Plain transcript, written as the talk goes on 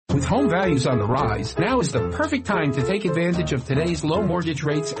With home values on the rise, now is the perfect time to take advantage of today's low mortgage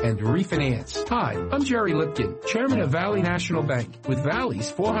rates and refinance. Hi, I'm Jerry Lipkin, Chairman of Valley National Bank. With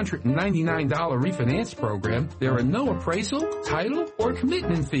Valley's $499 refinance program, there are no appraisal, title, or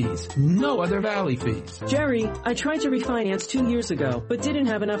commitment fees. No other Valley fees. Jerry, I tried to refinance 2 years ago, but didn't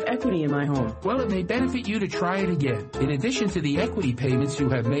have enough equity in my home. Well, it may benefit you to try it again. In addition to the equity payments you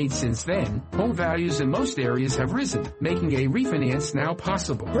have made since then, home values in most areas have risen, making a refinance now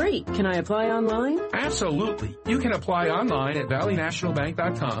possible. Great. Can I apply online? Absolutely. You can apply online at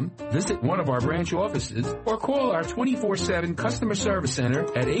valleynationalbank.com, visit one of our branch offices, or call our 24/7 customer service center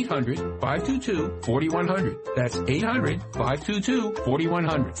at 800-522-4100. That's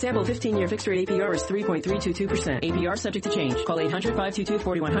 800-522-4100. Sample 15-year fixed-rate APR is 3.322%. APR subject to change. Call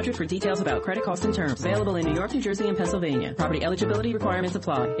 800-522-4100 for details about credit costs and terms. Available in New York, New Jersey, and Pennsylvania. Property eligibility requirements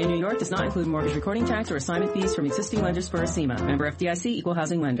apply. In New York, does not include mortgage recording tax or assignment fees from existing lenders for ACEMA. Member FDIC, Equal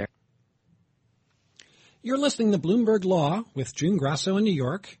Housing Lender. You're listening to Bloomberg Law with June Grasso in New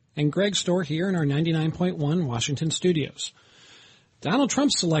York and Greg Storr here in our 99.1 Washington studios. Donald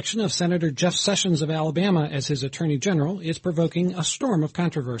Trump's selection of Senator Jeff Sessions of Alabama as his Attorney General is provoking a storm of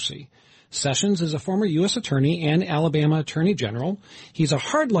controversy. Sessions is a former U.S. attorney and Alabama Attorney General. He's a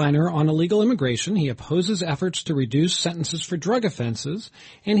hardliner on illegal immigration. He opposes efforts to reduce sentences for drug offenses,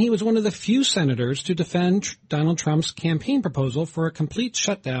 and he was one of the few senators to defend Donald Trump's campaign proposal for a complete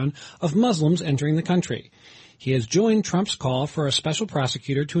shutdown of Muslims entering the country. He has joined Trump's call for a special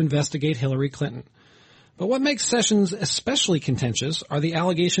prosecutor to investigate Hillary Clinton. But what makes Sessions especially contentious are the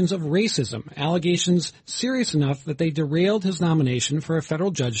allegations of racism, allegations serious enough that they derailed his nomination for a federal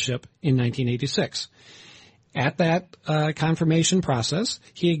judgeship in 1986. At that confirmation process,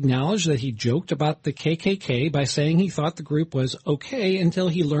 he acknowledged that he joked about the KKK by saying he thought the group was okay until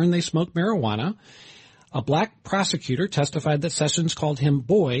he learned they smoked marijuana. A black prosecutor testified that Sessions called him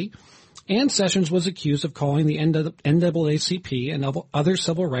boy, and Sessions was accused of calling the NAACP and other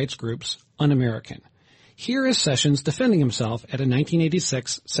civil rights groups un-American. Here is Sessions defending himself at a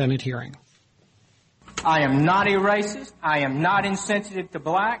 1986 Senate hearing. I am not a racist. I am not insensitive to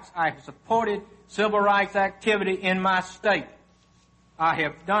blacks. I have supported civil rights activity in my state. I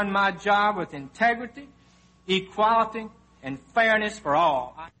have done my job with integrity, equality, and fairness for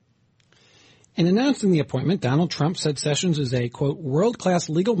all. In announcing the appointment, Donald Trump said Sessions is a, quote, world-class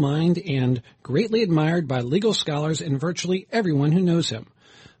legal mind and greatly admired by legal scholars and virtually everyone who knows him.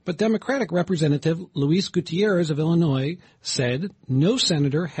 But Democratic Representative Luis Gutierrez of Illinois said no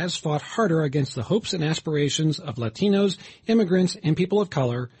senator has fought harder against the hopes and aspirations of Latinos, immigrants, and people of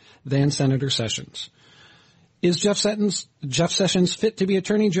color than Senator Sessions. Is Jeff Sessions fit to be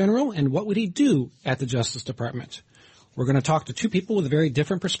Attorney General, and what would he do at the Justice Department? We're going to talk to two people with very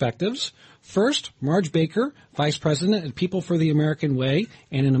different perspectives. First, Marge Baker, Vice President at People for the American Way,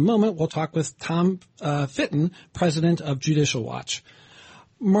 and in a moment we'll talk with Tom Fitton, President of Judicial Watch.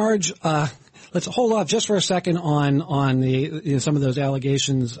 Marge, let's hold off just for a second on the some of those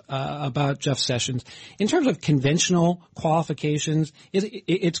allegations about Jeff Sessions. In terms of conventional qualifications,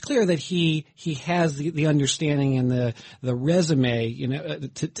 it's clear that he has the understanding and the resume,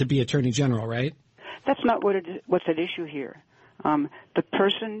 to be Attorney General, right? That's not what's at issue here. The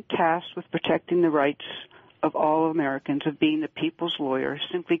person tasked with protecting the rights of all Americans, of being the people's lawyer,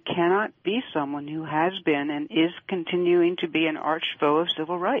 simply cannot be someone who has been and is continuing to be an arch foe of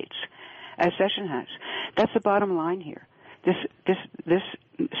civil rights, as Sessions has. That's the bottom line here. This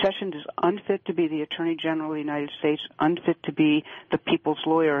Sessions is unfit to be the Attorney General of the United States, unfit to be the people's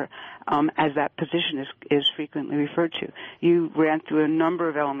lawyer, as that position is frequently referred to. You ran through a number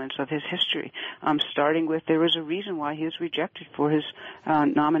of elements of his history, starting with there was a reason why he was rejected for his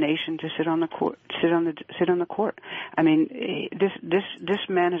nomination to sit on the court. I mean, this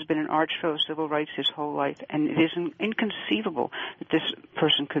man has been an arch foe of civil rights his whole life, and it is inconceivable that this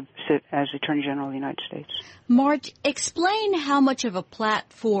person could sit as Attorney General of the United States. Marge, explain how much of a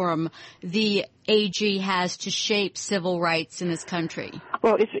platform the AG has to shape civil rights in this country.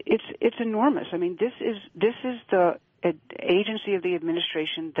 Well, it's enormous. I mean, this is the agency of the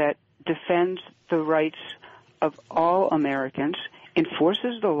administration that defends the rights of all Americans,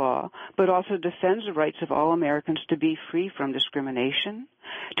 enforces the law, but also defends the rights of all Americans to be free from discrimination,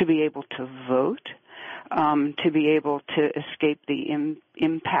 to be able to vote, to be able to escape the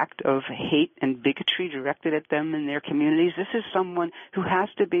impact of hate and bigotry directed at them in their communities. This is someone who has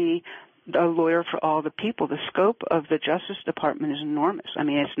to be a lawyer for all the people. The scope of the Justice Department is enormous. I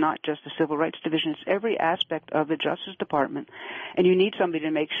mean, it's not just the Civil Rights Division. It's every aspect of the Justice Department. And you need somebody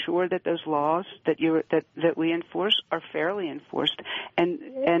to make sure that those laws that we enforce are fairly enforced.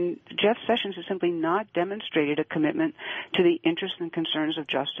 And Jeff Sessions has simply not demonstrated a commitment to the interests and concerns of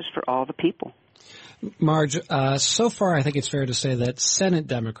justice for all the people. Marge, so far I think it's fair to say that Senate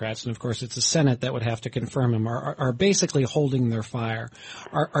Democrats, and of course it's the Senate that would have to confirm him, are basically holding their fire.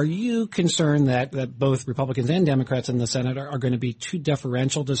 Are you concerned that both Republicans and Democrats in the Senate are going to be too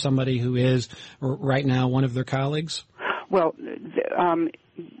deferential to somebody who is right now one of their colleagues? Well,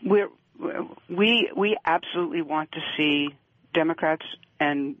 we absolutely want to see Democrats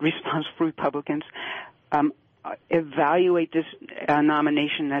and responsible Republicans evaluate this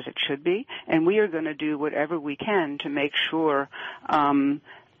nomination as it should be, and we are going to do whatever we can to make sure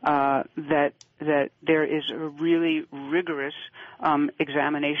that there is a really rigorous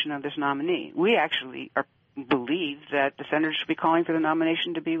examination of this nominee. We actually believe that the senators should be calling for the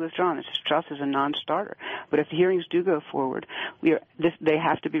nomination to be withdrawn. It's just as a non-starter. But if the hearings do go forward, they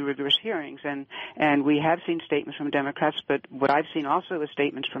have to be rigorous hearings. And we have seen statements from Democrats, but what I've seen also is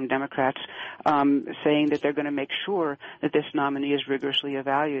statements from Democrats saying that they're going to make sure that this nominee is rigorously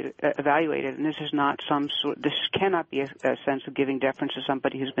evaluated. And this is not this cannot be a sense of giving deference to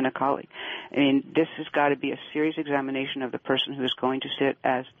somebody who's been a colleague. I mean, this has got to be a serious examination of the person who is going to sit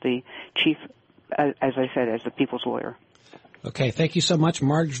as the chief, as I said, as the people's lawyer. Okay, thank you so much,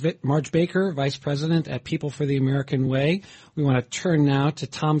 Marge Baker, Vice President at People for the American Way. We want to turn now to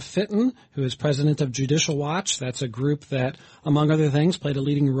Tom Fitton, who is President of Judicial Watch. That's a group that, among other things, played a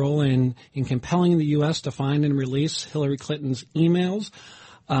leading role in compelling the U.S. to find and release Hillary Clinton's emails.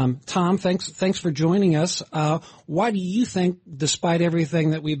 Tom, thanks for joining us. Why do you think, despite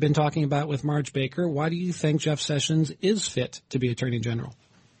everything that we've been talking about with Marge Baker, why do you think Jeff Sessions is fit to be Attorney General?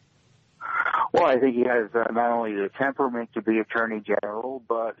 Well, I think he has not only the temperament to be Attorney General,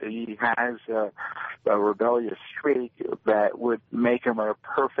 but he has a rebellious streak that would make him a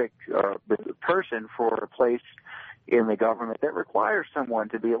perfect person for a place in the government that requires someone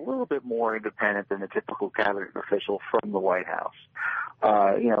to be a little bit more independent than a typical cabinet official from the White House.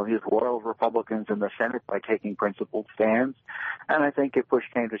 He's roiled Republicans in the Senate by taking principled stands, and I think if push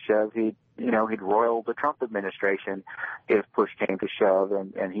came to shove, he'd roil the Trump administration if push came to shove,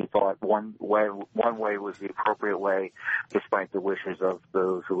 and he thought one way was the appropriate way, despite the wishes of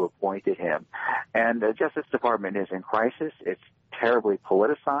those who appointed him. And the Justice Department is in crisis. It's terribly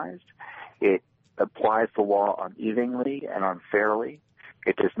politicized. It applies the law unevenly and unfairly.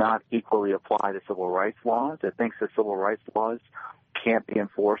 It does not equally apply to civil rights laws. It thinks that civil rights laws can't be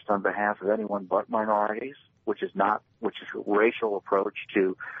enforced on behalf of anyone but minorities, which is a racial approach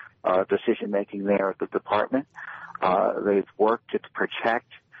to decision making there at the department. They've worked to protect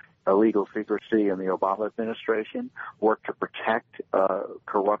illegal secrecy in the Obama administration, worked to protect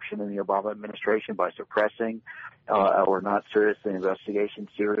corruption in the Obama administration by suppressing or not seriously investigating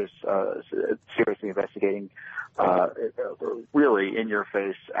really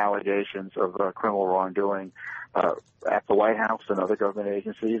in-your-face allegations of criminal wrongdoing at the White House and other government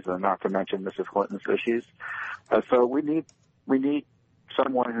agencies, and not to mention Mrs. Clinton's issues. So we need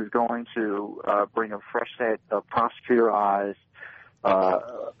someone who's going to bring a fresh set of prosecutor eyes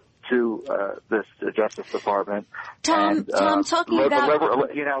to this Justice Department. Tom, talking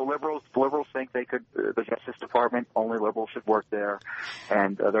about liberals think they could. The Justice Department, only liberals should work there,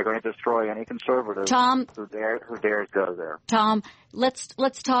 and they're going to destroy any conservative who dares go there. Tom, let's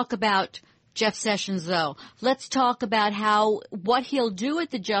talk about Jeff Sessions, though. Let's talk about what he'll do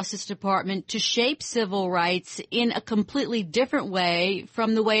at the Justice Department to shape civil rights in a completely different way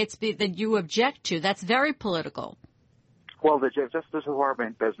from the way that you object to. That's very political. Well, the Justice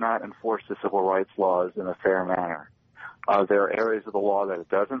Department does not enforce the civil rights laws in a fair manner. There are areas of the law that it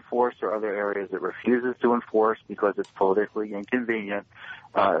does enforce. There are other areas it refuses to enforce because it's politically inconvenient.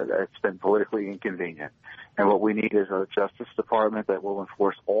 It's been politically inconvenient. And what we need is a Justice Department that will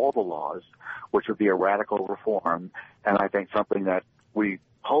enforce all the laws, which would be a radical reform, and I think something that we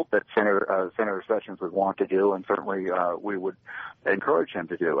hope that Senator Sessions would want to do, and certainly we would encourage him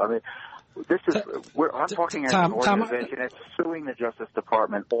to do. I mean, I'm talking as an organization that's suing the Justice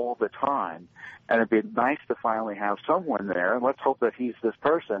Department all the time, and it'd be nice to finally have someone there, and let's hope that he's this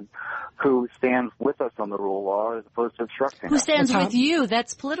person who stands with us on the rule of law as opposed to obstructing us. Who stands with you?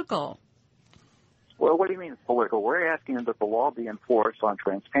 That's political. Well, what do you mean it's political? We're asking that the law be enforced on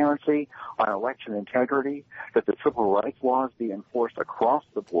transparency, on election integrity, that the civil rights laws be enforced across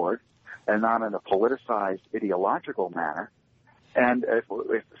the board and not in a politicized, ideological manner. And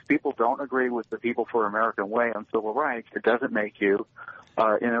if people don't agree with the People for American way on civil rights, it doesn't make you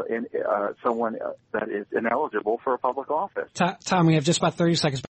someone that is ineligible for a public office. Tom, we have just about 30 seconds.